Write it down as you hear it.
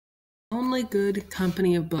Only Good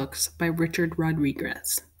Company of Books by Richard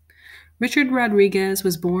Rodriguez. Richard Rodriguez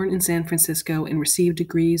was born in San Francisco and received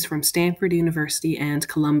degrees from Stanford University and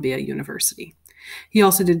Columbia University. He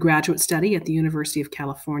also did graduate study at the University of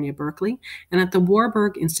California, Berkeley, and at the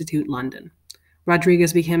Warburg Institute, London.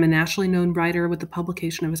 Rodriguez became a nationally known writer with the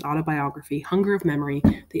publication of his autobiography, Hunger of Memory: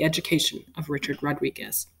 The Education of Richard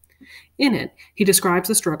Rodriguez. In it, he describes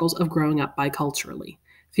the struggles of growing up biculturally,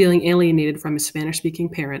 feeling alienated from his Spanish-speaking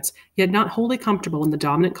parents, yet not wholly comfortable in the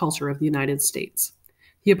dominant culture of the United States.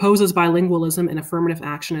 He opposes bilingualism and affirmative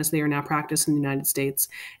action as they are now practiced in the United States,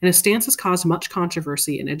 and his stance has caused much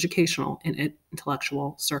controversy in educational and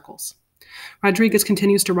intellectual circles. Rodriguez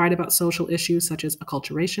continues to write about social issues such as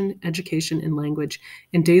acculturation, education, and language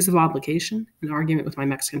in Days of Obligation, An Argument with My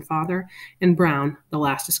Mexican Father, and Brown, The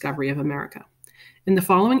Last Discovery of America. In the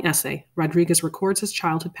following essay, Rodriguez records his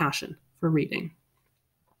childhood passion for reading.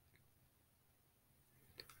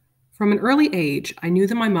 From an early age, I knew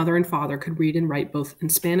that my mother and father could read and write both in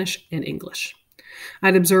Spanish and English. I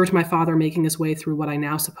had observed my father making his way through what I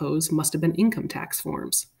now suppose must have been income tax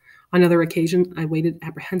forms. On other occasions, I waited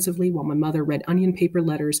apprehensively while my mother read onion paper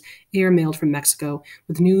letters air-mailed from Mexico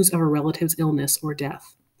with news of a relative's illness or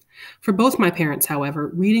death. For both my parents, however,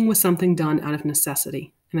 reading was something done out of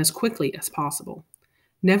necessity and as quickly as possible.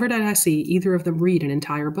 Never did I see either of them read an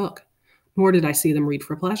entire book, nor did I see them read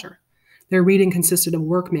for pleasure. Their reading consisted of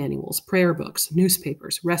work manuals, prayer books,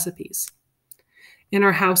 newspapers, recipes. In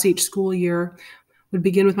our house, each school year would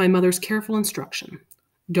begin with my mother's careful instruction.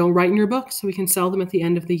 Don't write in your books so we can sell them at the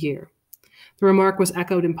end of the year. The remark was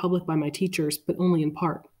echoed in public by my teachers, but only in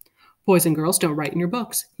part. Boys and girls, don't write in your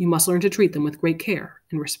books. You must learn to treat them with great care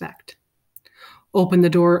and respect. Open the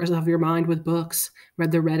doors of your mind with books,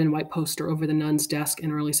 read the red and white poster over the nun's desk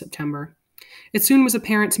in early September. It soon was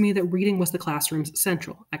apparent to me that reading was the classroom's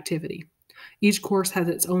central activity. Each course had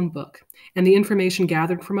its own book, and the information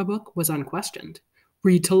gathered from a book was unquestioned.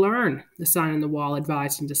 Read to learn, the sign on the wall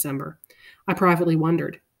advised in December. I privately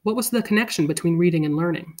wondered, what was the connection between reading and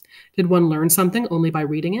learning? Did one learn something only by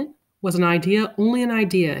reading it? Was an idea only an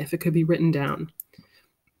idea if it could be written down?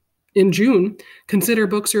 In June, consider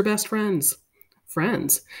books your best friends.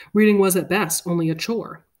 Friends. Reading was at best only a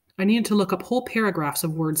chore. I needed to look up whole paragraphs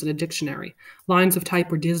of words in a dictionary. Lines of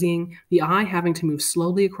type were dizzying, the eye having to move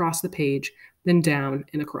slowly across the page, then down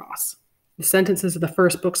and across. The sentences of the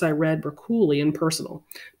first books I read were coolly impersonal,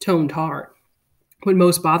 toned hard. What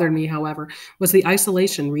most bothered me, however, was the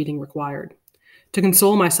isolation reading required. To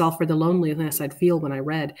console myself for the loneliness I'd feel when I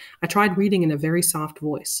read, I tried reading in a very soft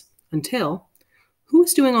voice, until, who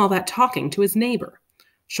was doing all that talking to his neighbor?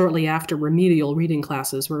 Shortly after, remedial reading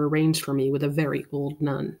classes were arranged for me with a very old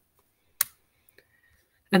nun.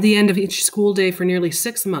 At the end of each school day for nearly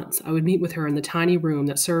 6 months, I would meet with her in the tiny room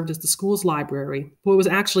that served as the school's library, but was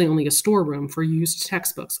actually only a storeroom for used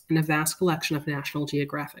textbooks and a vast collection of National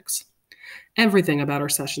Geographics. Everything about our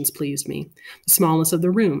sessions pleased me. The smallness of the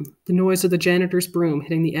room, the noise of the janitor's broom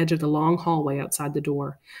hitting the edge of the long hallway outside the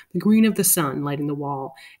door, the green of the sun lighting the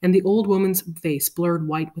wall, and the old woman's face blurred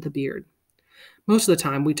white with a beard. Most of the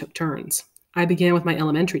time, we took turns. I began with my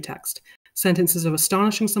elementary text. Sentences of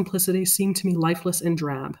astonishing simplicity seemed to me lifeless and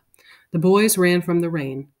drab. The boys ran from the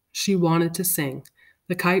rain. She wanted to sing.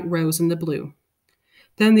 The kite rose in the blue.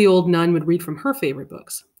 Then the old nun would read from her favorite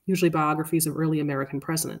books, usually biographies of early American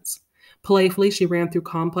presidents. Playfully, she ran through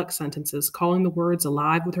complex sentences, calling the words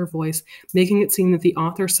alive with her voice, making it seem that the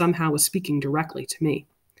author somehow was speaking directly to me.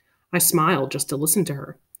 I smiled just to listen to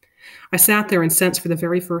her. I sat there and sensed for the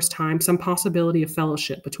very first time some possibility of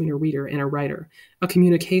fellowship between a reader and a writer, a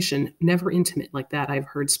communication never intimate like that I've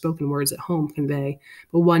heard spoken words at home convey,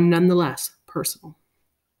 but one nonetheless personal.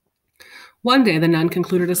 One day, the nun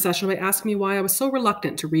concluded a session by asking me why I was so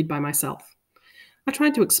reluctant to read by myself. I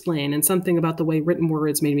tried to explain, and something about the way written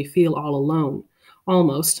words made me feel all alone.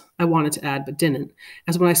 Almost, I wanted to add but didn't,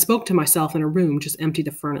 as when I spoke to myself in a room just emptied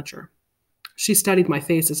of furniture. She studied my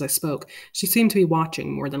face as I spoke. She seemed to be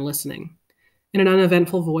watching more than listening. In an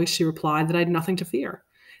uneventful voice, she replied that I had nothing to fear.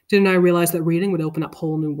 Didn't I realize that reading would open up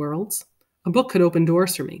whole new worlds? A book could open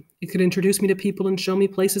doors for me. It could introduce me to people and show me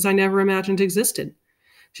places I never imagined existed.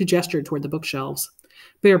 She gestured toward the bookshelves.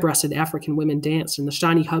 Bare-breasted African women danced, and the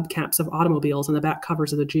shiny hubcaps of automobiles on the back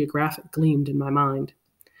covers of the Geographic gleamed in my mind.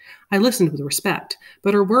 I listened with respect,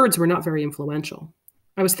 but her words were not very influential.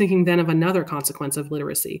 I was thinking then of another consequence of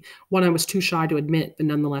literacy, one I was too shy to admit but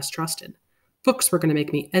nonetheless trusted. Books were going to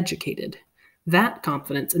make me educated. That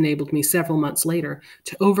confidence enabled me several months later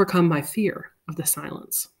to overcome my fear of the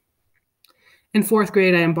silence. In 4th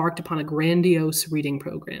grade, I embarked upon a grandiose reading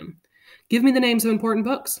program. Give me the names of important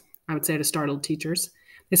books, I would say to startled teachers.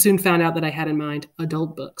 They soon found out that I had in mind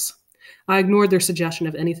adult books. I ignored their suggestion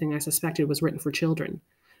of anything I suspected was written for children.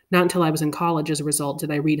 Not until I was in college, as a result,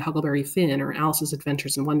 did I read Huckleberry Finn or Alice's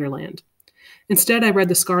Adventures in Wonderland. Instead, I read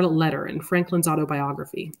The Scarlet Letter and Franklin's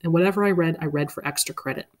autobiography, and whatever I read for extra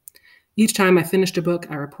credit. Each time I finished a book,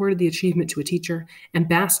 I reported the achievement to a teacher and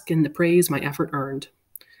basked in the praise my effort earned.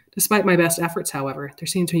 Despite my best efforts, however, there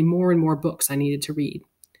seemed to be more and more books I needed to read.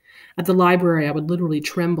 At the library, I would literally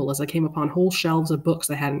tremble as I came upon whole shelves of books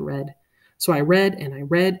I hadn't read. So I read and I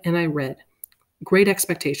read and I read. Great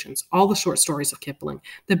Expectations, all the short stories of Kipling,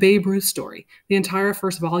 the Babe Ruth story, the entire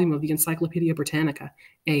first volume of the Encyclopedia Britannica,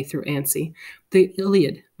 A through Ansi, the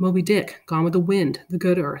Iliad, Moby Dick, Gone with the Wind, The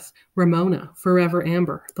Good Earth, Ramona, Forever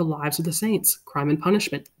Amber, The Lives of the Saints, Crime and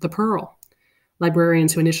Punishment, The Pearl.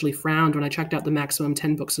 Librarians who initially frowned when I checked out the maximum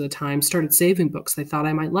 10 books at a time started saving books they thought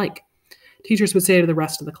I might like. Teachers would say to the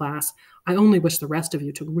rest of the class, "I only wish the rest of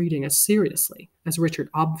you took reading as seriously as Richard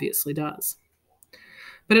obviously does."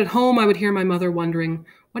 But at home, I would hear my mother wondering,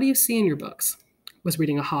 "What do you see in your books?" Was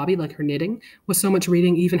reading a hobby like her knitting? Was so much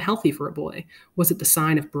reading even healthy for a boy? Was it the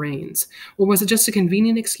sign of brains? Or was it just a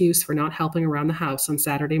convenient excuse for not helping around the house on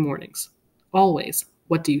Saturday mornings? Always,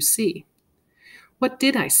 what do you see? What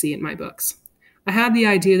did I see in my books? I had the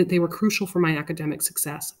idea that they were crucial for my academic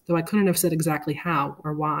success, though I couldn't have said exactly how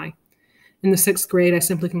or why. In the 6th grade, I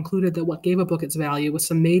simply concluded that what gave a book its value was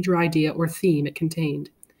some major idea or theme it contained.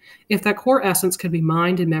 If that core essence could be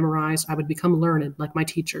mined and memorized, I would become learned like my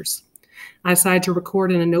teachers. I decided to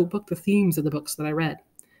record in a notebook the themes of the books that I read.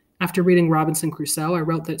 After reading Robinson Crusoe, I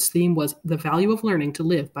wrote that its theme was the value of learning to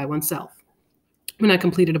live by oneself. When I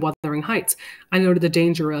completed Wuthering Heights, I noted the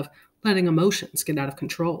danger of letting emotions get out of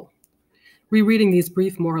control. Rereading these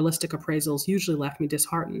brief moralistic appraisals usually left me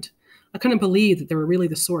disheartened. I couldn't believe that they were really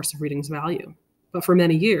the source of reading's value. But for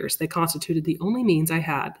many years, they constituted the only means I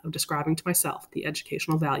had of describing to myself the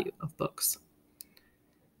educational value of books.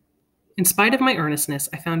 In spite of my earnestness,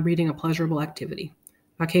 I found reading a pleasurable activity.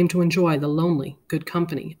 I came to enjoy the lonely, good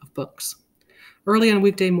company of books. Early on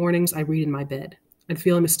weekday mornings, I read in my bed. I'd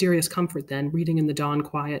feel a mysterious comfort then, reading in the dawn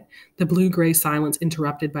quiet, the blue-gray silence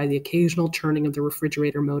interrupted by the occasional churning of the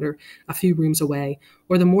refrigerator motor a few rooms away,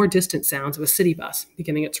 or the more distant sounds of a city bus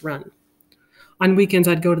beginning its run. On weekends,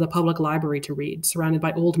 I'd go to the public library to read, surrounded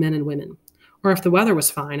by old men and women. Or if the weather was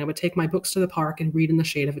fine, I would take my books to the park and read in the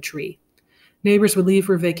shade of a tree. Neighbors would leave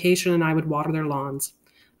for vacation and I would water their lawns.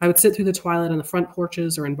 I would sit through the twilight on the front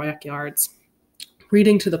porches or in backyards,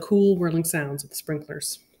 reading to the cool, whirling sounds of the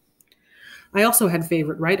sprinklers. I also had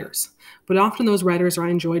favorite writers, but often those writers I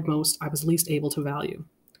enjoyed most I was least able to value.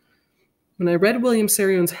 When I read William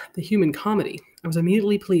Sarion's The Human Comedy, I was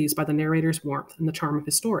immediately pleased by the narrator's warmth and the charm of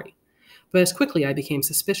his story. But as quickly I became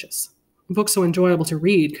suspicious. A book so enjoyable to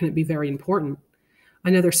read couldn't be very important.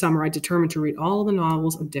 Another summer I determined to read all the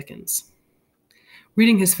novels of Dickens.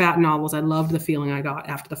 Reading his fat novels, I loved the feeling I got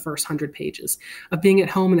after the first 100 pages, of being at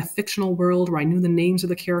home in a fictional world where I knew the names of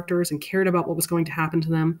the characters and cared about what was going to happen to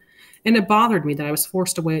them. And it bothered me that I was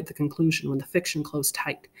forced away at the conclusion when the fiction closed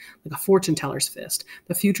tight, like a fortune-teller's fist,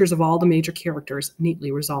 the futures of all the major characters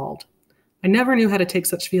neatly resolved. I never knew how to take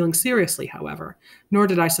such feelings seriously, however, nor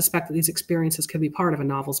did I suspect that these experiences could be part of a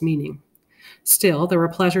novel's meaning. Still, there were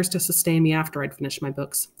pleasures to sustain me after I'd finished my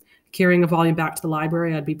books. Carrying a volume back to the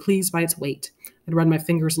library, I'd be pleased by its weight. I'd run my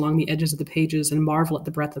fingers along the edges of the pages and marvel at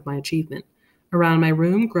the breadth of my achievement. Around my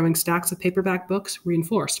room, growing stacks of paperback books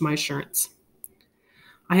reinforced my assurance.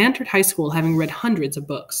 I entered high school having read hundreds of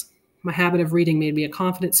books. My habit of reading made me a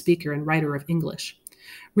confident speaker and writer of English.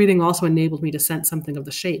 Reading also enabled me to sense something of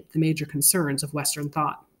the shape, the major concerns of Western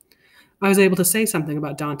thought. I was able to say something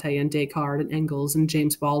about Dante and Descartes and Engels and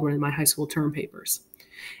James Baldwin in my high school term papers.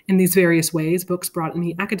 In these various ways, books brought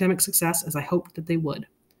me academic success as I hoped that they would.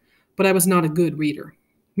 But I was not a good reader.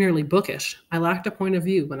 Merely bookish, I lacked a point of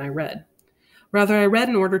view when I read. Rather, I read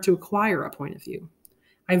in order to acquire a point of view.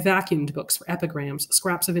 I vacuumed books for epigrams,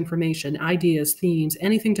 scraps of information, ideas, themes,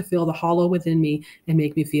 anything to fill the hollow within me and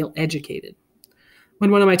make me feel educated.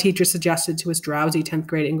 When one of my teachers suggested to his drowsy 10th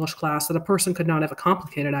grade English class that a person could not have a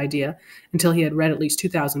complicated idea until he had read at least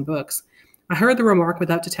 2,000 books, I heard the remark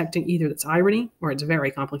without detecting either its irony or its very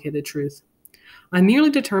complicated truth. I merely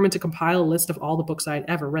determined to compile a list of all the books I had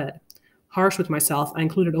ever read. Harsh with myself, I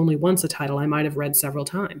included only once a title I might have read several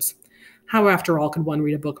times. How, after all, could one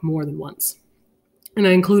read a book more than once? And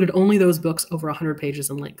I included only those books over 100 pages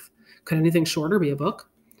in length. Could anything shorter be a book?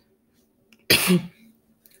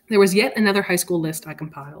 There was yet another high school list I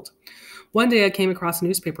compiled. One day I came across a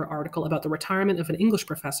newspaper article about the retirement of an English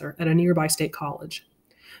professor at a nearby state college.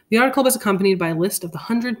 The article was accompanied by a list of the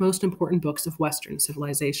 100 most important books of Western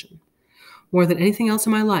civilization. More than anything else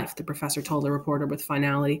in my life, the professor told the reporter with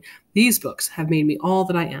finality, these books have made me all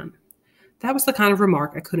that I am. That was the kind of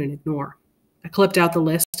remark I couldn't ignore. I clipped out the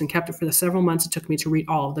list and kept it for the several months it took me to read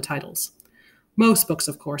all of the titles. Most books,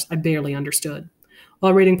 of course, I barely understood.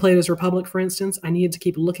 While reading Plato's Republic, for instance, I needed to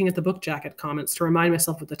keep looking at the book jacket comments to remind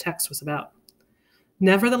myself what the text was about.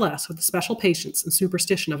 Nevertheless, with the special patience and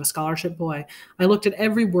superstition of a scholarship boy, I looked at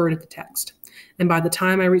every word of the text, and by the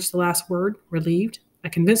time I reached the last word, relieved, I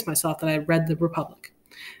convinced myself that I had read the Republic.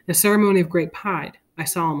 In a ceremony of great pride, I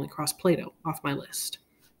solemnly crossed Plato off my list.